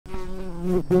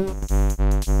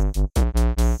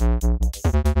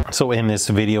So in this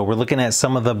video, we're looking at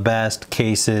some of the best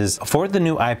cases for the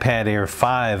new iPad Air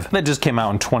 5 that just came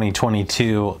out in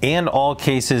 2022, and all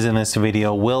cases in this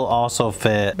video will also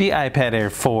fit the iPad Air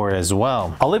 4 as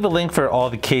well. I'll leave a link for all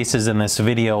the cases in this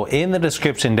video in the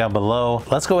description down below.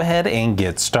 Let's go ahead and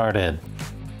get started.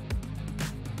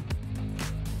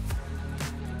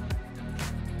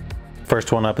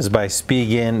 First one up is by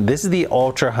Spigen. This is the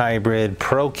Ultra Hybrid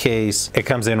Pro case. It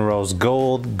comes in rose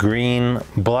gold, green,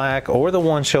 black, or the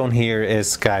one shown here is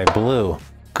sky blue.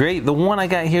 Great, the one I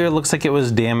got here looks like it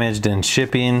was damaged in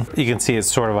shipping. You can see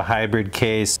it's sort of a hybrid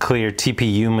case, clear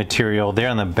TPU material there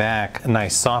on the back,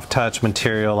 nice soft touch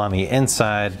material on the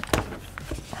inside.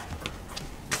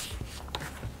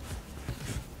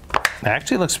 It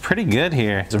actually looks pretty good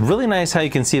here. It's really nice how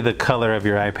you can see the color of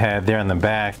your iPad there on the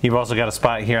back. You've also got a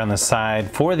spot here on the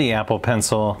side for the Apple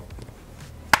Pencil.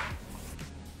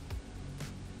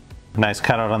 Nice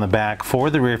cutout on the back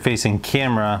for the rear-facing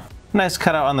camera. Nice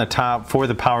cutout on the top for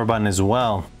the power button as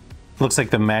well. Looks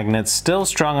like the magnet's still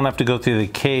strong enough to go through the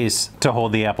case to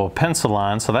hold the Apple Pencil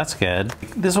on, so that's good.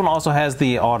 This one also has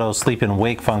the auto sleep and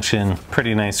wake function.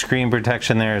 Pretty nice screen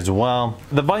protection there as well.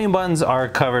 The volume buttons are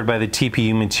covered by the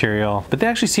TPU material, but they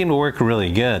actually seem to work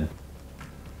really good.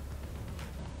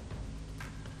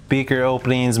 Speaker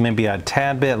openings maybe a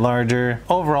tad bit larger.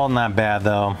 Overall not bad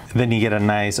though. Then you get a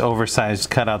nice oversized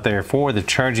cutout there for the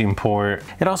charging port.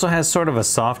 It also has sort of a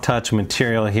soft touch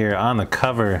material here on the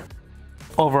cover.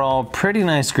 Overall, pretty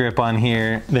nice grip on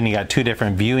here. Then you got two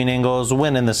different viewing angles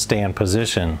when in the stand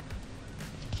position.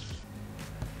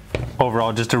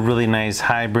 Overall, just a really nice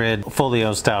hybrid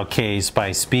folio style case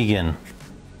by Spigen.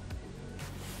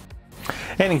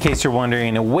 And in case you're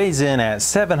wondering, it weighs in at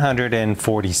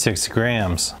 746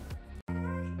 grams.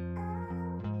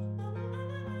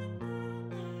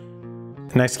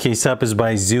 Next case up is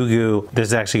by Zugu. This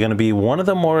is actually going to be one of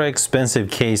the more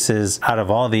expensive cases out of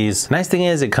all these. Nice thing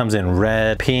is it comes in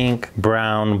red, pink,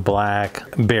 brown, black,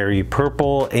 berry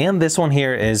purple, and this one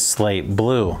here is slate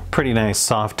blue. Pretty nice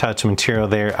soft touch material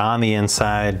there on the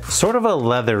inside. Sort of a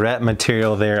leatherette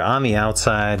material there on the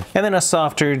outside, and then a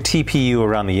softer TPU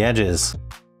around the edges.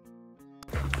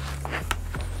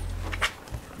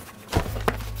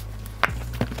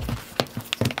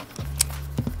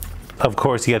 Of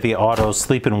course, you got the auto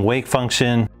sleep and wake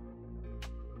function.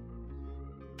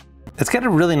 It's got a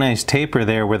really nice taper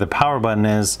there where the power button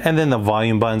is, and then the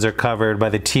volume buttons are covered by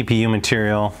the TPU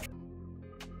material.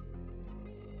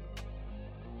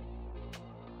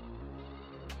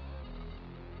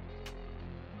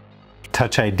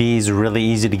 Touch ID is really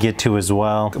easy to get to as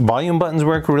well. Volume buttons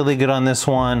work really good on this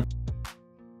one.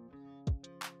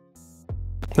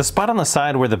 The spot on the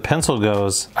side where the pencil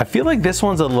goes, I feel like this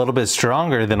one's a little bit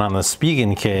stronger than on the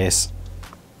Spigen case.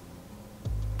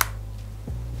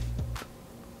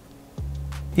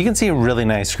 You can see really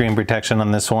nice screen protection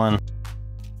on this one.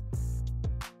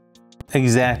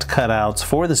 Exact cutouts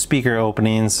for the speaker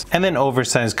openings, and then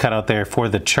oversized cutout there for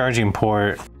the charging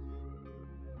port.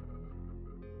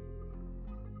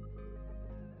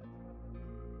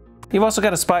 You've also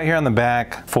got a spot here on the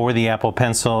back for the Apple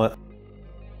Pencil.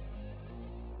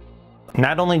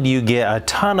 Not only do you get a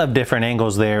ton of different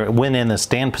angles there when in the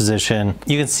stand position,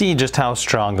 you can see just how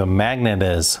strong the magnet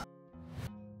is.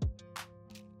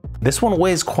 This one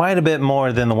weighs quite a bit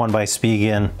more than the one by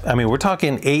Spigen. I mean, we're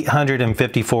talking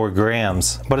 854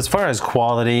 grams. But as far as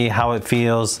quality, how it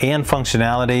feels, and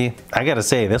functionality, I gotta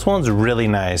say, this one's really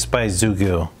nice by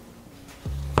Zugu.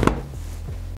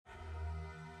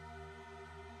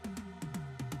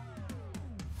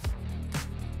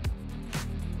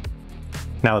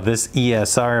 Now this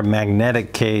ESR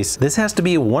magnetic case, this has to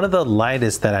be one of the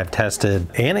lightest that I've tested,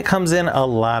 and it comes in a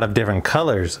lot of different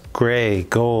colors: gray,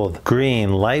 gold,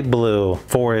 green, light blue,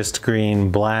 forest green,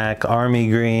 black, army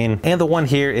green, and the one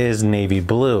here is navy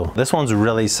blue. This one's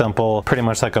really simple, pretty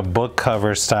much like a book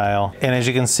cover style, and as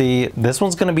you can see, this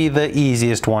one's going to be the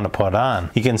easiest one to put on.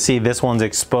 You can see this one's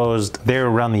exposed there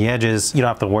around the edges. You don't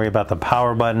have to worry about the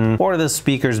power button or the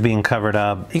speakers being covered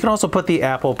up. You can also put the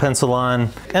Apple Pencil on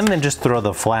and then just throw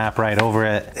the flap right over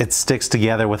it. It sticks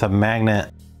together with a magnet.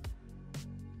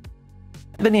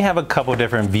 Then you have a couple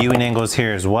different viewing angles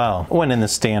here as well when in the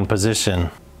stand position.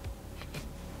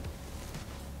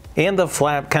 And the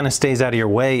flap kind of stays out of your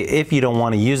way if you don't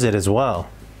want to use it as well.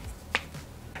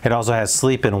 It also has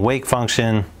sleep and wake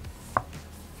function.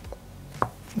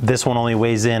 This one only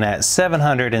weighs in at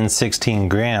 716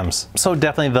 grams, so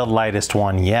definitely the lightest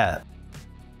one yet.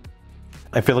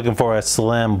 If you're looking for a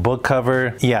slim book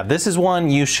cover, yeah, this is one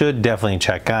you should definitely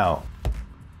check out.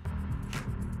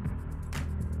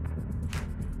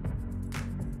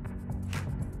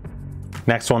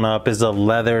 Next one up is a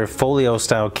leather folio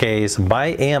style case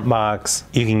by Antbox.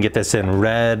 You can get this in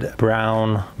red,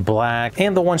 brown, black,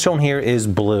 and the one shown here is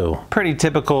blue. Pretty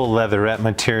typical leatherette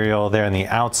material there on the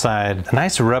outside. A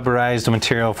nice rubberized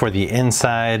material for the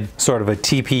inside. Sort of a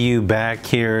TPU back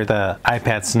here the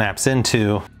iPad snaps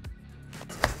into.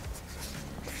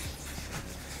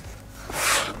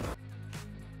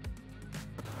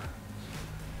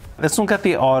 This one got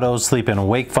the auto sleep and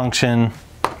wake function.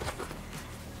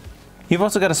 You've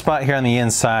also got a spot here on the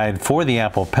inside for the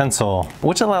Apple Pencil,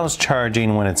 which allows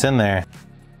charging when it's in there.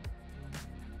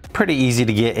 Pretty easy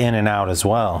to get in and out as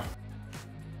well.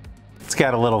 It's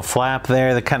got a little flap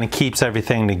there that kind of keeps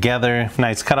everything together.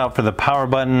 Nice cutout for the power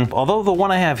button, although the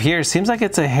one I have here seems like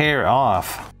it's a hair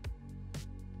off.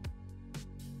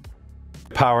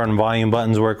 Power and volume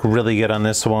buttons work really good on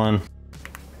this one.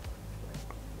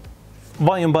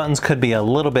 Volume buttons could be a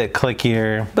little bit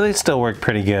clickier, but they still work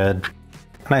pretty good.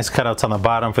 Nice cutouts on the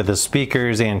bottom for the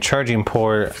speakers and charging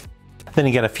port. Then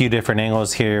you get a few different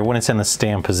angles here when it's in the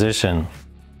stand position.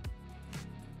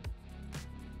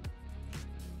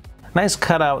 Nice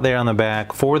cutout there on the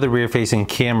back for the rear facing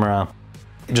camera.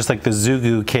 Just like the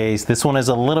Zugu case, this one is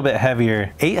a little bit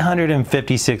heavier,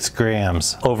 856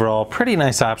 grams. Overall, pretty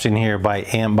nice option here by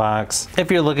Antbox if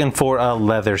you're looking for a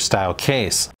leather style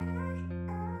case.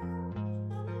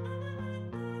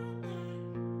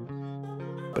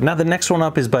 Now the next one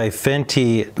up is by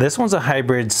Fenty. This one's a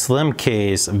hybrid slim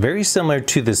case, very similar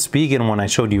to the Spigen one I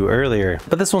showed you earlier,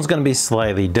 but this one's gonna be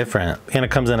slightly different. And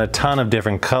it comes in a ton of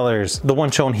different colors. The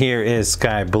one shown here is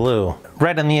sky blue.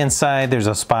 Right on the inside, there's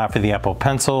a spot for the Apple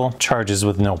Pencil, charges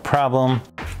with no problem.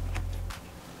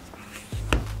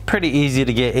 Pretty easy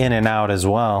to get in and out as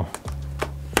well.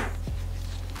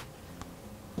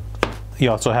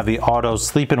 You also have the auto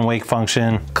sleep and wake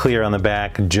function, clear on the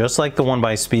back, just like the one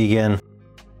by Spigen.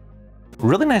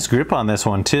 Really nice grip on this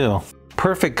one too.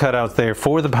 Perfect cutouts there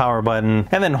for the power button,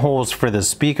 and then holes for the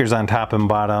speakers on top and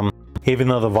bottom. Even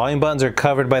though the volume buttons are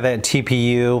covered by that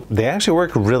TPU, they actually work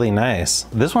really nice.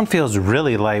 This one feels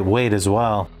really lightweight as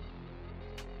well.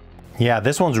 Yeah,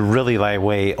 this one's really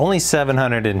lightweight, only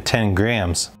 710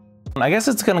 grams. I guess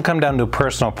it's gonna come down to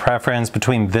personal preference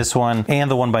between this one and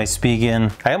the one by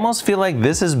Spigen. I almost feel like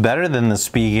this is better than the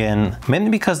Spigen, mainly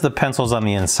because the pencil's on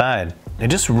the inside. And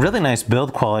just really nice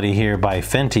build quality here by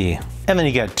Fenty. And then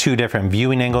you got two different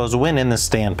viewing angles when in the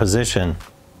stand position.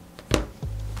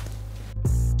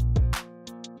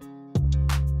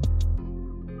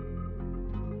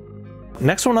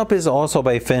 Next one up is also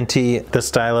by Fenty. The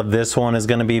style of this one is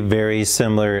going to be very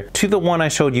similar to the one I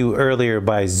showed you earlier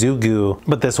by Zugu,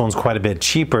 but this one's quite a bit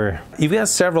cheaper. You've got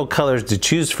several colors to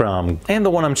choose from, and the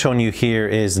one I'm showing you here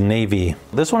is navy.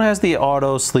 This one has the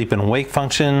auto sleep and wake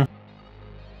function.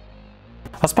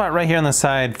 A spot right here on the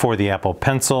side for the Apple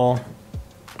Pencil.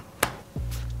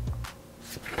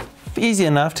 Easy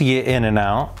enough to get in and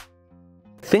out.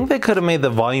 I think they could have made the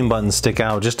volume button stick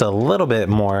out just a little bit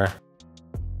more.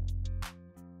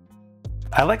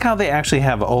 I like how they actually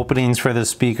have openings for the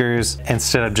speakers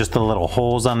instead of just the little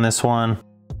holes on this one.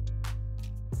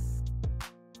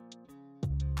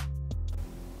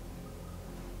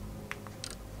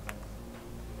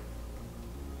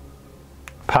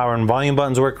 Power and volume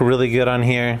buttons work really good on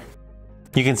here.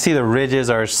 You can see the ridges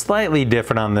are slightly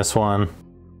different on this one.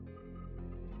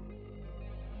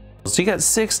 So you got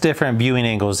 6 different viewing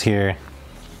angles here.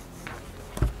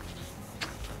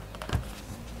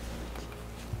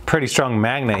 Pretty strong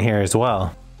magnet here as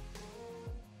well.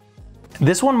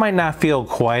 This one might not feel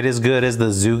quite as good as the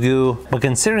Zugu, but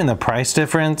considering the price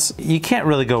difference, you can't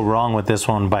really go wrong with this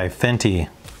one by Fenty.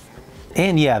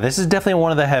 And yeah, this is definitely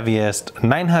one of the heaviest,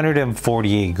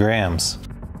 948 grams.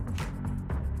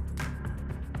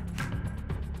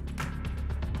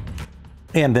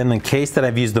 And then the case that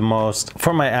I've used the most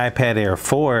for my iPad Air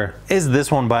 4 is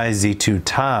this one by Z2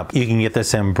 Top. You can get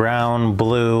this in brown,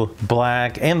 blue,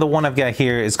 black, and the one I've got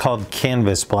here is called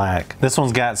Canvas Black. This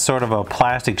one's got sort of a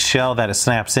plastic shell that it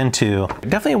snaps into.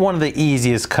 Definitely one of the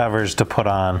easiest covers to put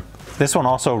on. This one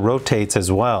also rotates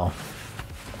as well.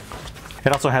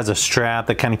 It also has a strap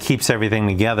that kind of keeps everything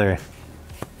together.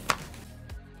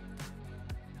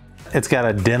 It's got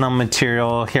a denim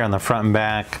material here on the front and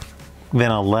back,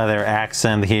 then a leather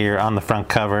accent here on the front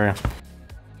cover.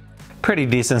 Pretty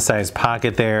decent sized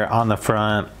pocket there on the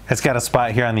front. It's got a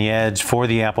spot here on the edge for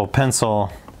the Apple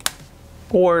Pencil.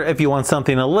 Or if you want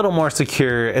something a little more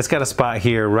secure, it's got a spot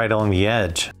here right along the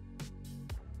edge.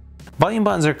 Volume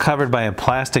buttons are covered by a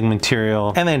plastic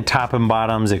material, and then top and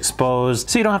bottom's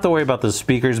exposed, so you don't have to worry about the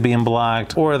speakers being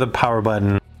blocked or the power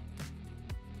button.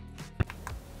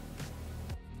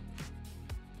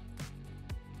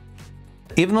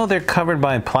 Even though they're covered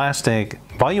by plastic,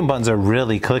 volume buttons are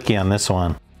really clicky on this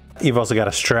one. You've also got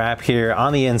a strap here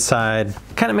on the inside.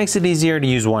 Kind of makes it easier to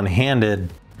use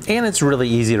one-handed. And it's really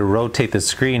easy to rotate the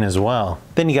screen as well.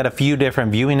 Then you got a few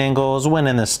different viewing angles when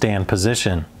in the stand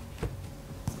position.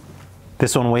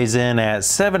 This one weighs in at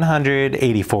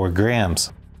 784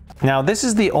 grams. Now this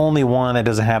is the only one that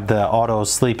doesn't have the auto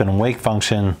sleep and wake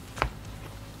function.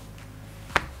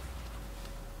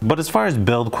 But as far as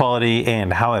build quality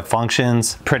and how it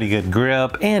functions, pretty good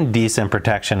grip and decent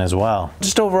protection as well.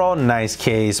 Just overall nice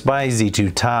case by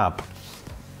Z2 Top.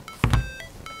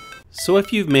 So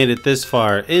if you've made it this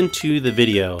far into the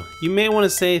video, you may want to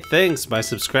say thanks by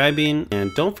subscribing,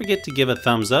 and don't forget to give a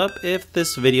thumbs up if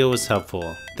this video was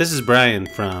helpful. This is Brian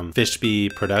from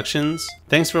Fishbee Productions.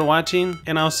 Thanks for watching,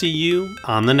 and I'll see you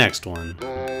on the next one.